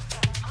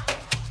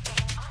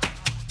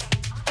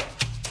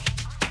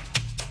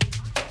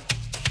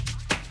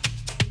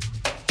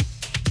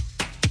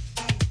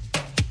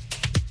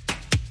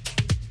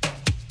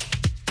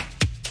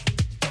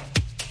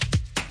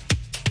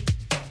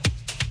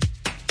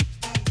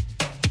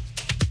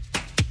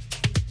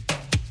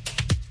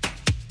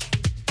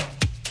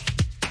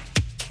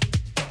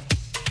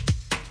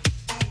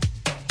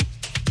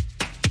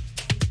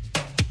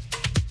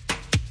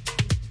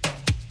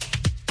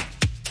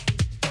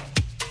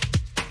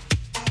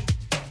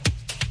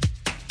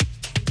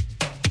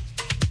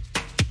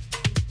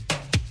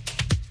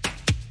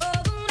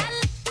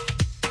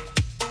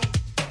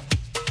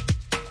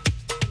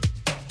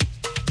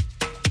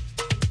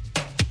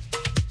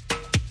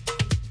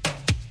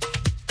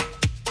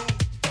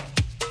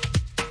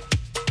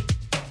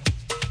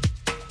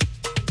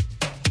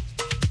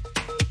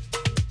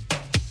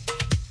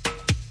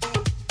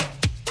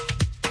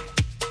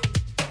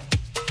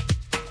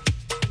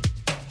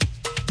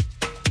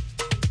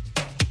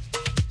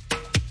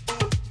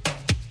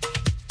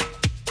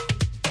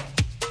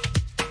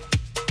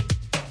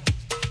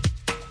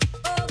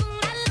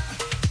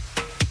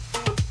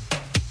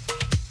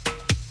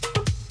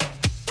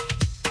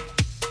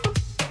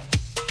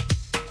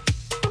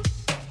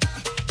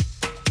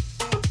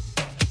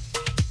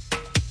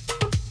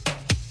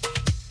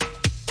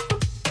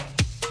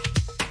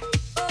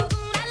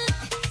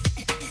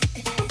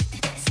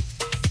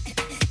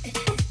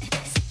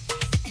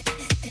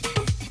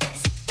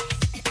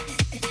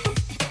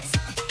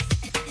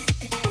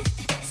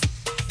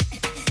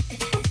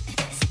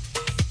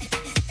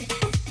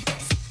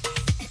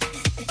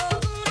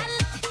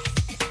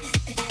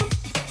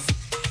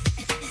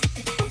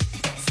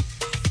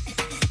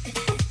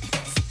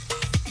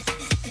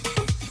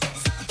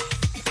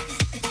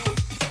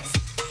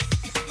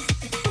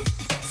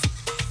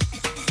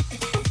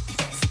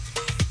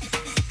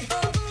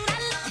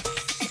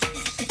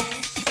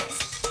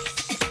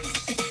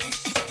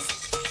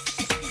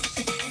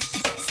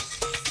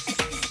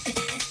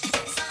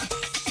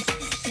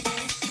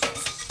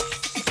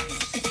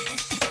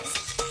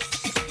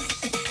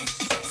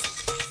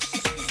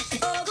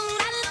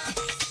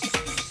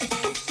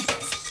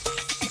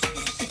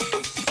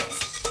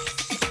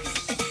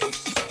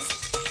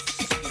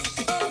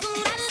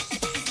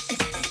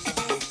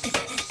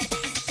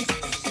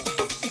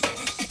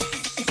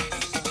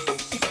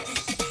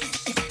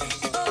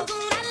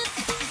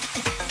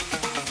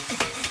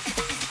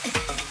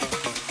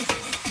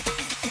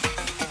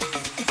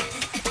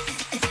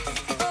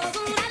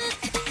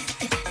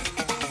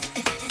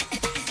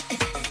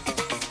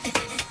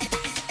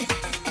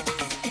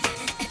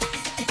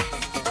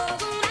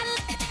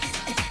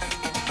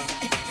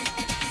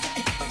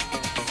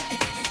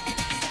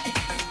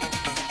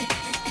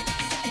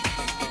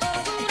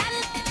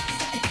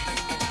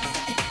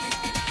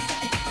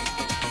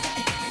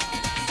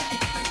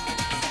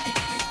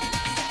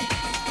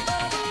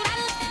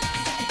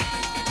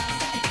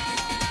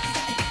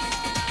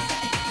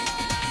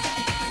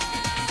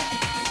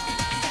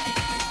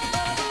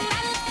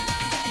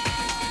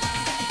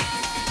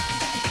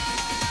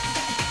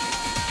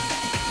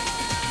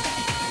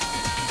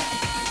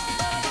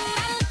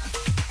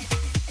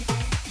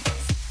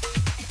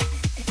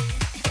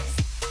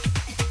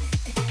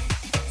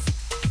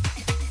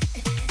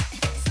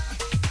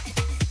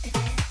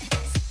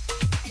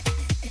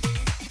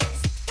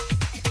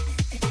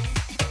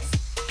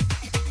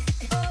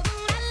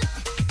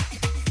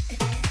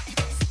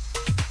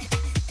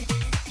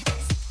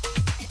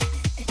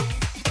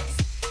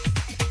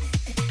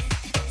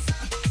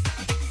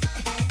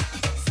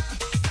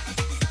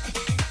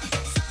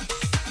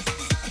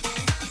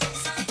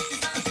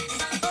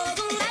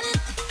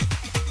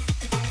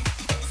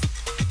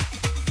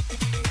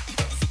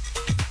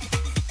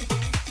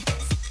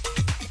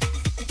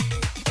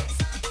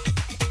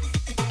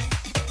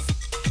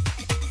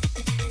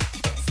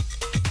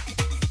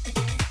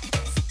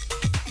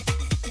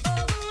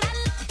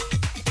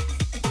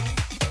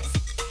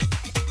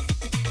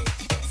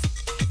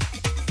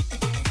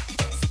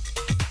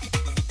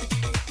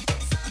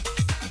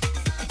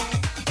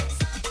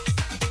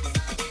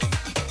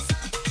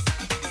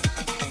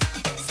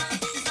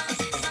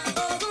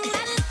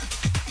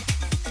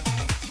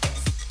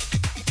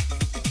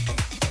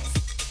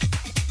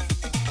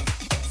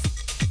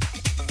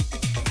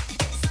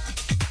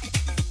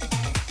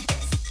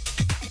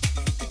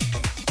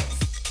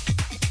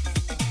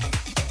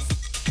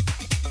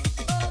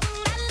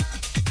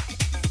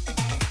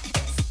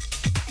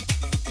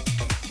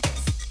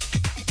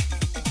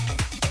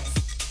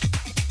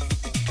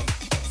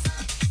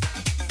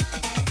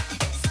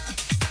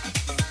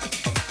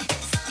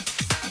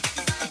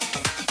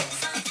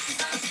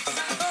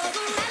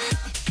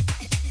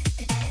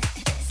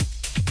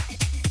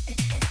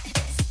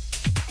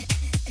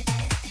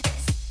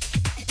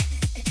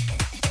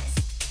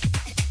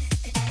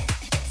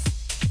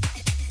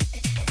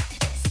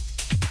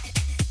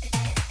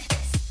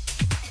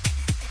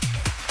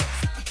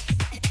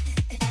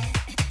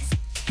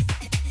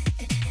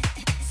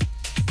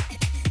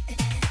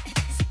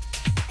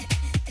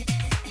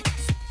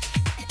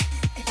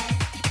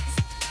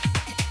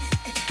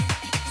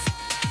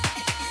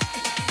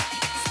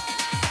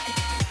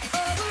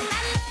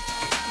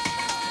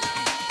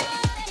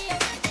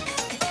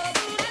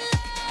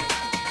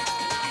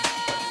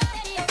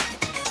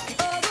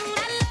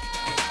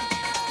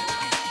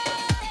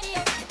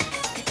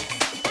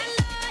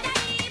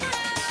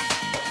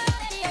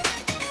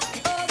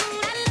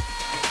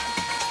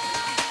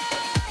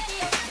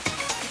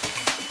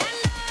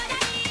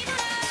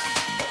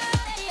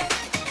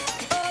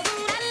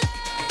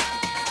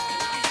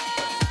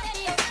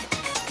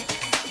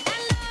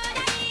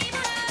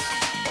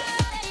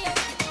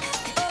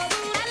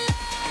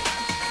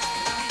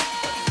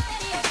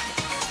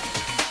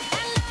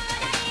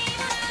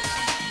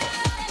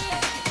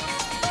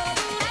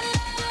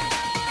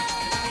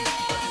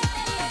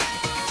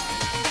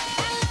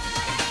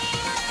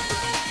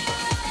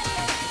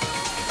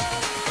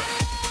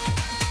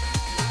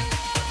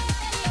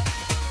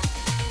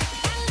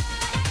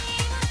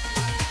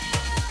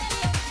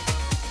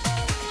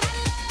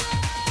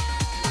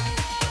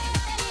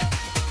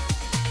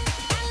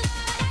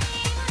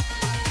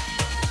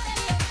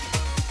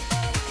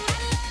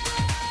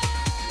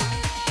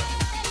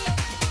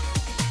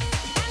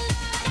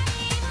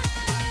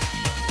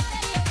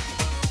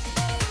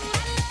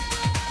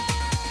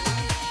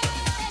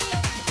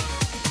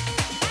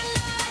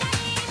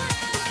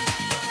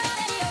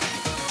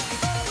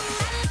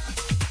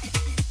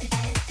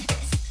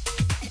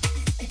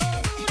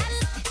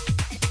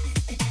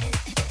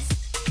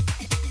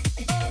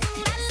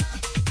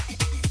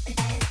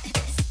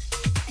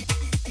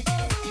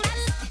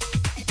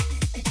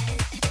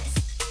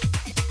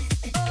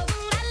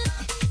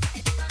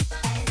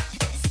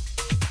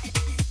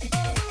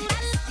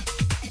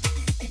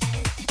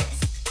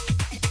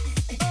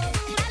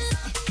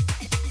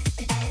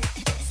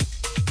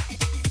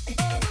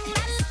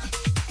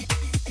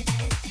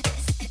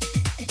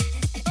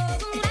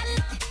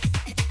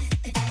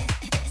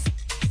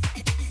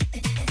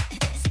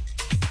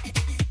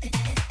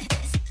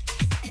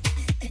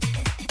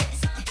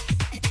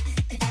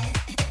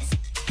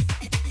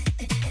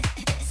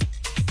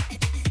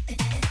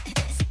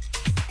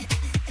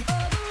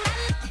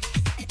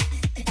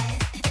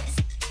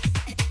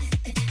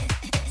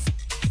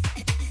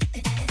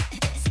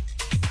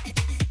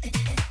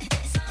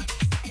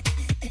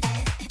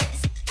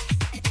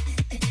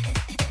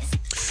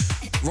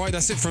 Right,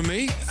 that's it from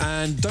me.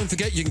 And don't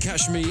forget, you can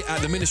catch me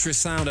at the Ministry of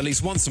Sound at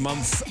least once a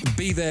month.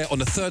 Be there on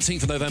the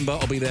 13th of November.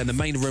 I'll be there in the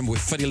main room with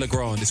Fedde Le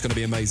Grand. It's going to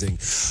be amazing.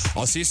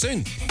 I'll see you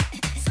soon.